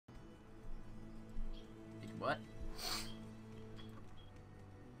What?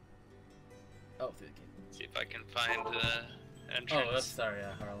 Oh, through the gate. See if I can find the entrance. Oh, that's sorry,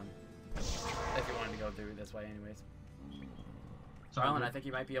 Harlan. If you wanted to go through this way, anyways. So Harlan, I think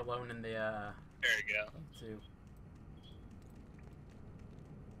you might be alone in the. There you go. Too.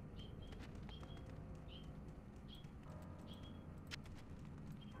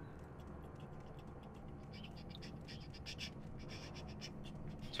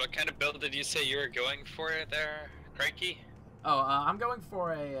 So what kind of build did you say you were going for there, Crikey? Oh, I'm going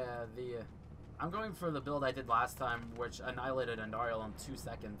for I'm going for the build I did last time, which annihilated Andariel in 2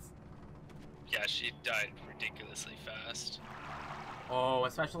 seconds. Yeah, she died ridiculously fast. Oh,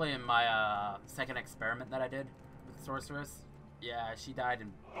 especially in my second experiment that I did with Sorceress. Yeah, she died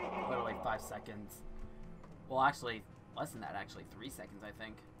in literally 5 seconds. Well, actually, less than that, actually. 3 seconds, I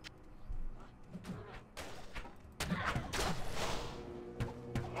think.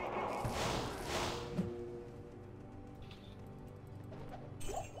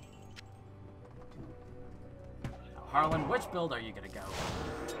 Now, Harlan, which build are you gonna go?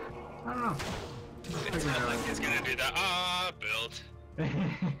 I don't know. It's not like he's gonna do that build.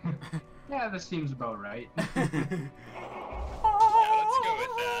 Yeah, this seems about right. Yeah, let's go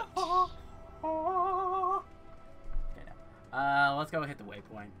with that. Okay, now. Let's go hit the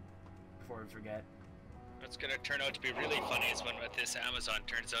waypoint before we forget. What's gonna turn out to be really funny is when this Amazon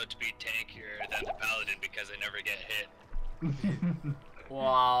turns out to be tankier than the Paladin because I never get hit.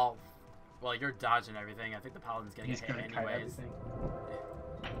 Well, you're dodging everything. I think the Paladin's gonna get hit anyways.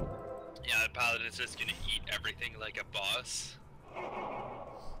 Yeah, the Paladin's just gonna eat everything like a boss.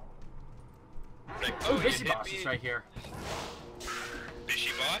 Like, Oh, you Bishy hit Bosh me. is right here.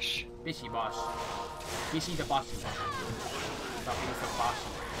 Bishy Bosh? Bishy Bosh. Bishy the Bosh. Stop being so Bosh.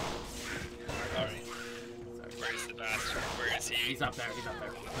 Alright. Sorry. Where's the bastard? Where is he? He's up there. He's up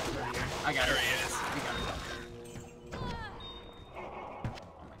there. I got There it. he is. We got it.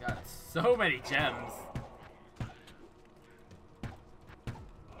 Oh my god, so many gems.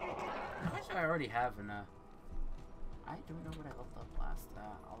 How much do I already have in I don't know what I leveled up last.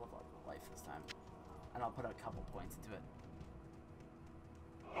 I'll level up life this time. And I'll put a couple points into it.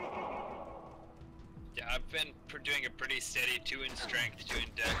 Yeah, I've been doing a pretty steady 2 in strength, 2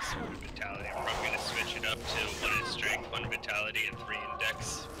 in dex, 1 in vitality. I'm probably gonna switch it up to 1 in strength, 1 vitality, and 3 in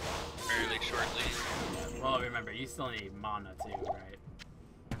dex fairly shortly. Well, remember, you still need mana too, right?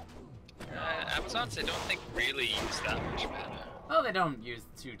 Amazons, I don't think really use that much mana. Well, they don't use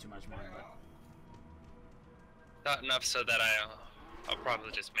too much mana, but... Not enough so that I'll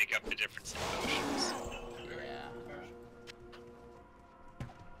probably just make up the difference in potions. Yeah.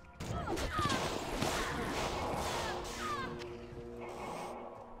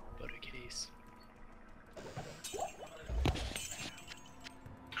 Butter kitties.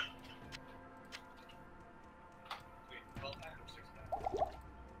 Wait, 12 pack or 6 pack?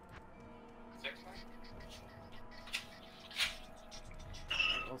 6 pack?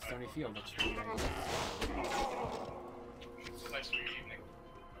 Well, Stony Field looks pretty great. Nice for your evening.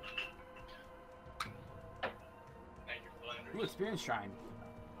 Thank you for letting Ooh, Experience Shrine.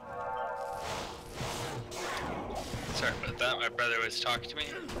 Sorry about that, my brother was talking to me.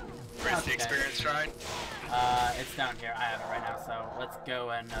 Where's the Okay. experience shrine? It's down here. I have it right now, so let's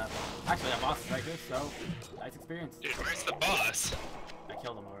go and, actually, that boss is right here, so, nice experience. Dude, where's the boss? I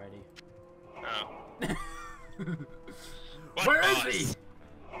killed him already. Oh. What Where boss? is he?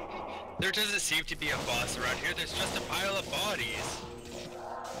 There doesn't seem to be a boss around here, there's just a pile of bodies.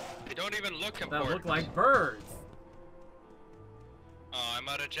 They don't even look That important. look like birds. Oh, I'm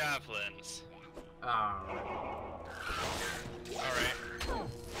out of javelins. Alright. Alright.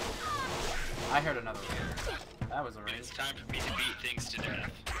 I heard another one. That was a ring. It's time for me to beat things to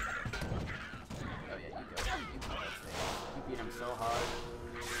death. Oh yeah, you go. You beat him so hard.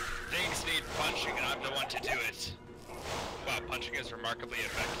 Things need punching, and I'm the one to do it. Wow, punching is remarkably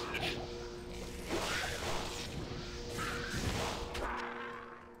effective.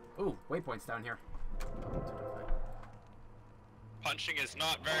 Ooh, waypoints down here. Punching is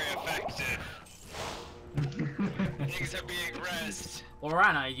not very effective. Things are being rezzed.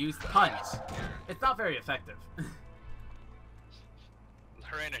 Lorana used punch. It's not very effective.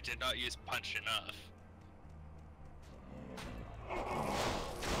 Lorena did not use punch enough.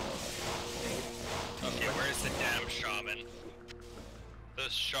 Okay, where's the damn shaman?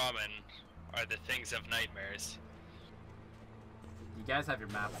 Those shaman are the things of nightmares. You guys have your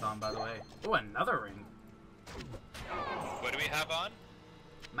maps on, by the way. Ooh, another ring. What do we have on?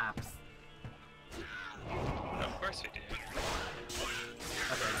 Maps. Of course we do.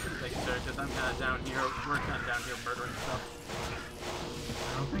 Okay, just making sure, because I'm kind of down here, we're kind of down here murdering stuff.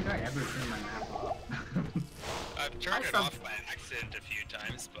 I don't think I ever turned my map off. I've turned it off by accident a few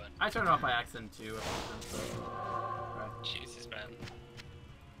times, but... I turned it off by accident too. Right. Jesus, man.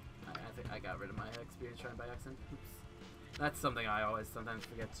 I think I got rid of my experience trying by accident. Oops. That's something I always sometimes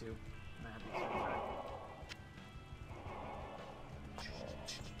forget too. I have these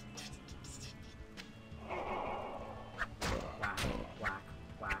whack, whack,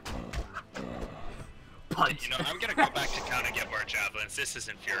 whack, whack. Punch! You know, I'm gonna go back to town and get more javelins. This is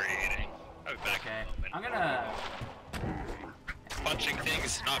infuriating. I'll be back in a moment. I'm gonna... Punching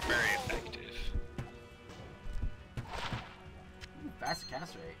things, not very effective. Ooh, faster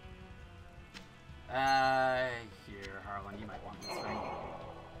cast rate. Here, Harlan, you might want this thing.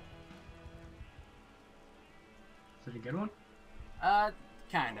 Is it a good one?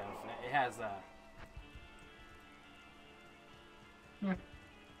 Kind of. It has, Yeah.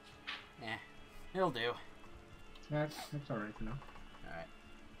 Yeah, it'll do. That's alright for now. Alright.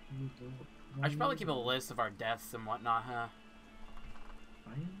 I should probably keep a list of our deaths and whatnot, huh?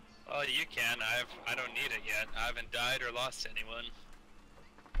 Oh, you can. I don't need it yet. I haven't died or lost anyone.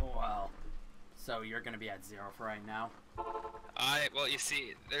 Well, so you're gonna be at 0 for right now? Well, you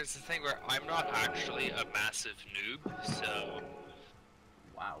see, there's the thing where I'm not actually a massive noob, so...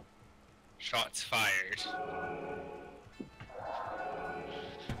 Wow. Shots fired.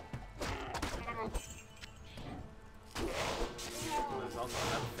 There's also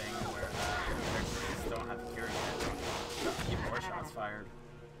another thing where characters don't have cure yet. Keep more shots fired.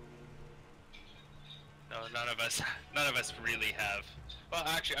 No, none of us really have. Well,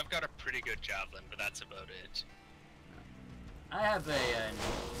 actually, I've got a pretty good javelin, but that's about it. I have a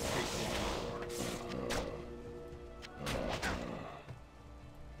pretty cool.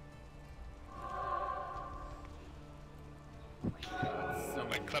 So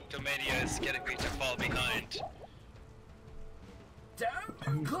my kleptomania is getting me to fall behind. Damn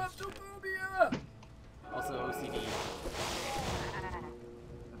you, kleptophobia! Also OCD.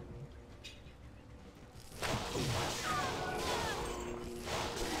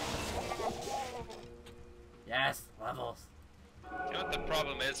 Yes, levels. You know what the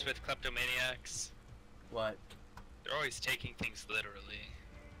problem is with kleptomaniacs? What? They're always taking things literally.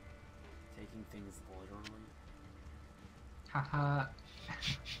 Taking things literally? Haha.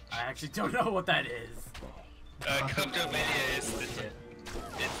 I actually don't know what that is. Kleptomania is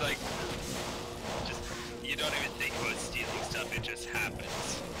it's like just you don't even think about stealing stuff, it just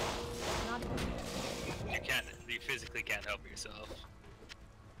happens. You physically can't help yourself.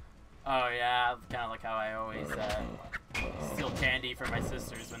 Oh yeah, kind of like how I always steal candy from my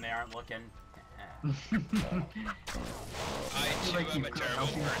sisters when they aren't looking. I too am a terrible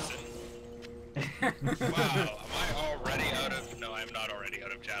person. Wow, am I already out of... No, I'm not already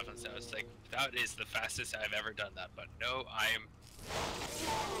out of javelins. I was like, that is the fastest I've ever done that, but no, I am...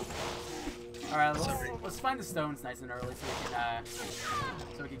 Alright, let's find the stones nice and early so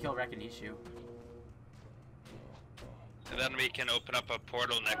we can kill Rekinishu. And then we can open up a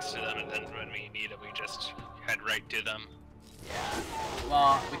portal next to them, and then when we need it, we just head right to them. Yeah.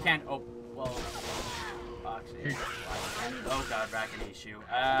 Well, we can't well, actually, oh god, Rekinishu.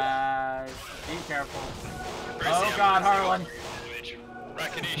 Be careful. Oh god, Harlan.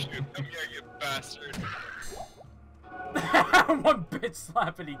 Rekinishu, come here, you bastard. One bitch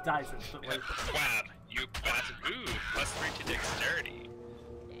slap and he dies instantly. Wham, you bastard. Ooh, +3 to dexterity.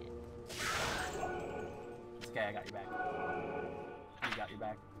 It's okay, I got your back. You got your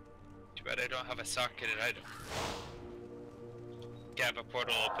back. Too bad I don't have a socketed item. You have a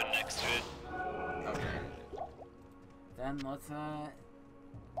portal open next to it. Okay. Then let's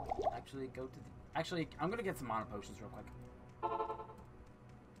actually go to the... Actually, I'm gonna get some mana potions real quick.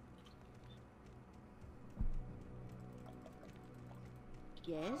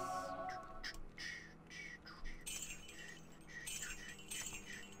 Yes?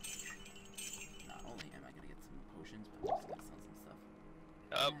 Not only am I gonna get some potions, but I'm just gonna sell some stuff.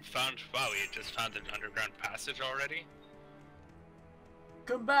 Wow, we just found an underground passage already?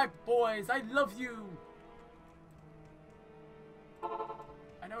 Come back, boys! I love you!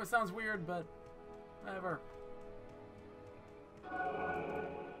 I know it sounds weird, but... whatever.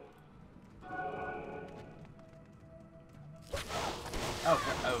 Oh.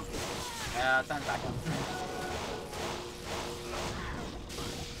 Time to back up.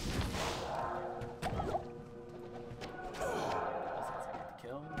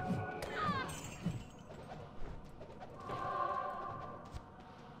 Kill.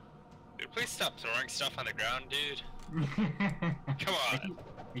 Dude, please stop throwing stuff on the ground, dude. Come on.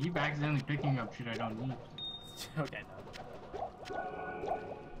 I keep accidentally picking up shit I don't need. Okay, no.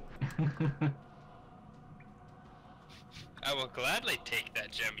 I will gladly take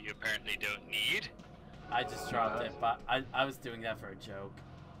that gem you apparently don't need. I just dropped it, but I was doing that for a joke.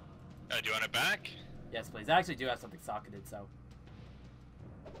 Do you want it back? Yes, please. I actually do have something socketed, so.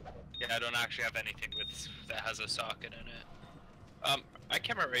 Yeah, I don't actually have anything that has a socket in it. I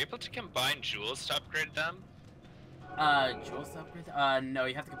can't remember. Are you able to combine jewels to upgrade them? Jewels upgrade? No,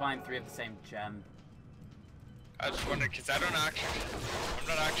 you have to combine 3 of the same gem. I was wondering, because I'm not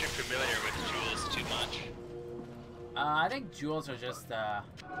actually familiar with jewels too much. I think jewels are just,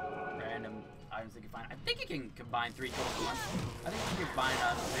 random items that you can find. I think you can combine 3 jewels at once. I think you can combine,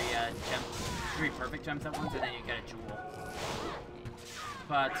 3 perfect gems at once, and then you get a jewel.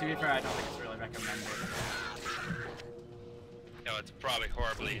 But to be fair, I don't think it's really recommended. No, it's probably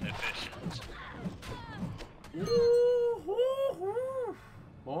horribly inefficient.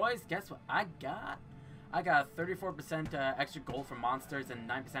 Boys, guess what I got? I got 34% extra gold from monsters and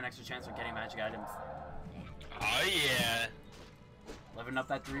 9% extra chance for getting magic items. Oh yeah! Living up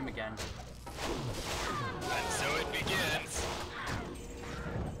that dream again. And so it begins.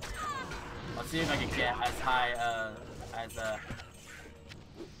 Let's see if I can get as high as let's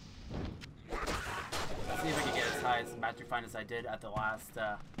see if I can get as high as magic find as I did at the last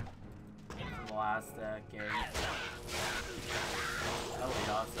game. That would be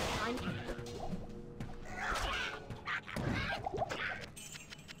awesome.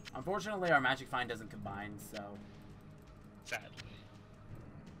 Unfortunately, our magic find doesn't combine, so Sadly.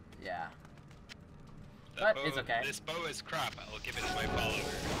 yeah. But it's okay. This bow is crap. I'll give it to my follower.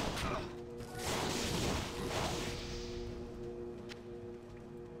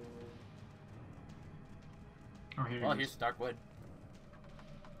 Oh, here Well, it here's is. dark wood.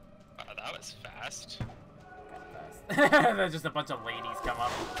 That was fast. Kinda fast. There's just a bunch of ladies come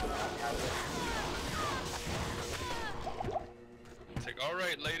up. It's like,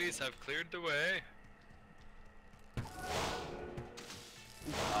 alright ladies, I've cleared the way.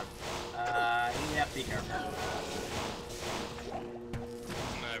 Yeah, be careful.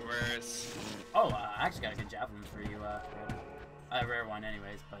 Whereas... Oh, I actually got a good javelin for you, a rare one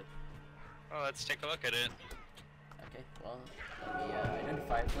anyways, but... Oh, let's take a look at it. Okay, well, let me,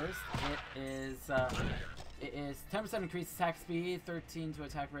 identify it first. It is 10% increased attack speed, 13 to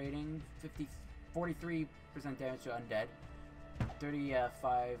attack rating, 43% damage to undead,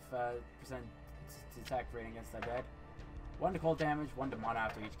 35% to attack rating against undead, 1 to cold damage, 1 to mana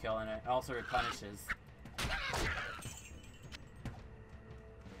after each kill, and it also replenishes.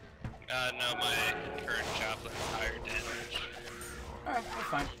 No, my current javelin's higher damage. Alright, that's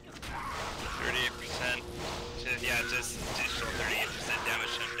fine. 38% to, yeah, just additional 38%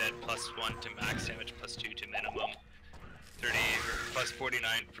 damage to undead, plus 1 to max damage, plus 2 to minimum. 30, plus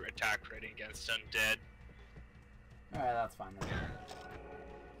 49 for attack rating against undead. Alright, that's fine then.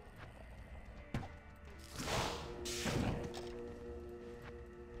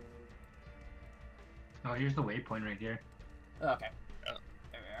 Oh, here's the waypoint right here. Okay. Oh.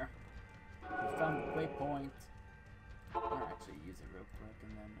 There we are. We found the waypoint. I'll actually use it real quick,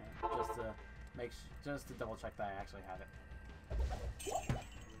 and then just to double check that I actually have it.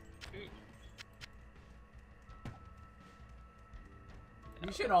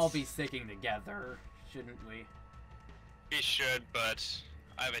 We should all be sticking together, shouldn't we? We should, but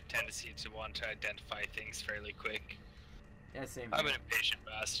I have a tendency to want to identify things fairly quick. Yeah, same I'm here. an impatient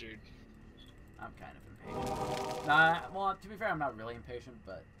bastard. I'm kind of impatient. Nah, well, to be fair, I'm not really impatient,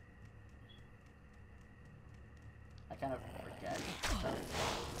 but I kind of forget.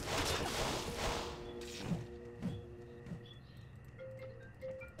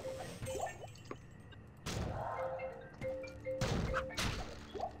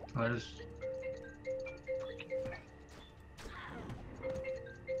 Oh, there's...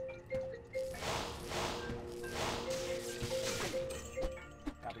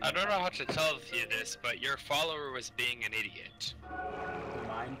 I don't know how to tell you this, but your follower was being an idiot.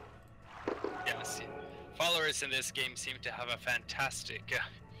 Mine? Yes. Followers in this game seem to have a fantastic...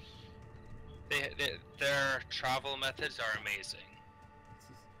 their travel methods are amazing.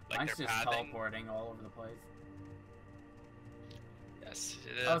 Like Mine's their just pathing. teleporting all over the place. Yes.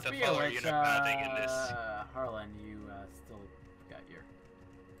 Oh, The speaking of follower which, unit pathing in this... Harlan, you still got your...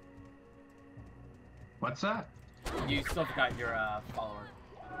 What's that? You still forgot your follower.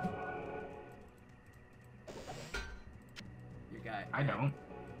 Your guy. I don't.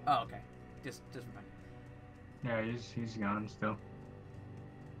 Oh, okay. Just remind me. Yeah, he's gone still.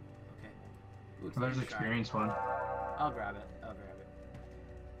 Okay. Ooh, Well, there's speed experience one. shrine. I'll grab it. I'll grab it.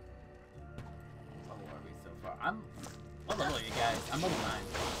 What level are we so far? What level are you guys? I'm level 9.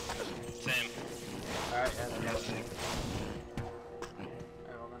 Same. Alright, yeah, Yeah, that's same. Alright,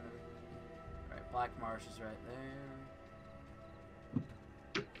 well then. Alright, Black Marsh is right there.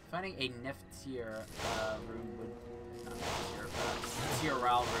 Finding a niftier room would not niftier, but niftier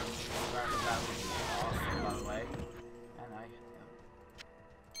round room that would be awesome, by the way. And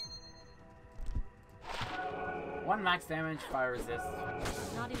one max damage, fire resist.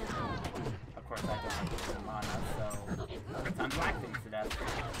 Not even. Of course, I don't have to put mana, so I'm black things to death.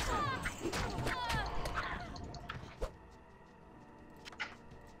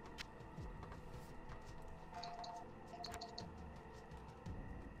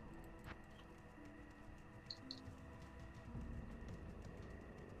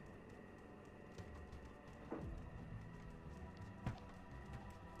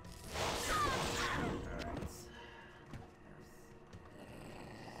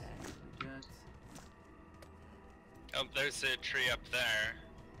 Oh, there's a tree up there.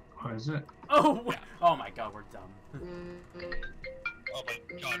 What is it? Oh, oh my god, we're dumb. Oh my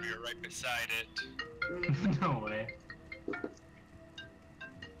god, you're right beside it. No way.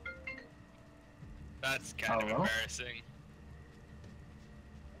 That's kind of Hello? embarrassing.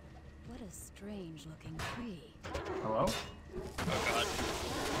 What a strange looking tree. Hello? Oh god.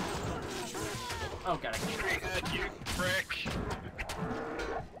 Oh god, I can't. Tree head, you prick!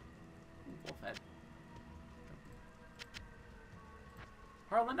 Wolf head.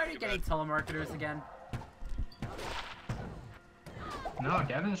 Harlan, are you getting telemarketers again? No,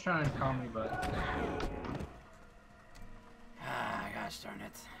 Kevin's trying to call me, but Ah, gosh darn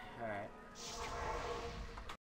it. Alright.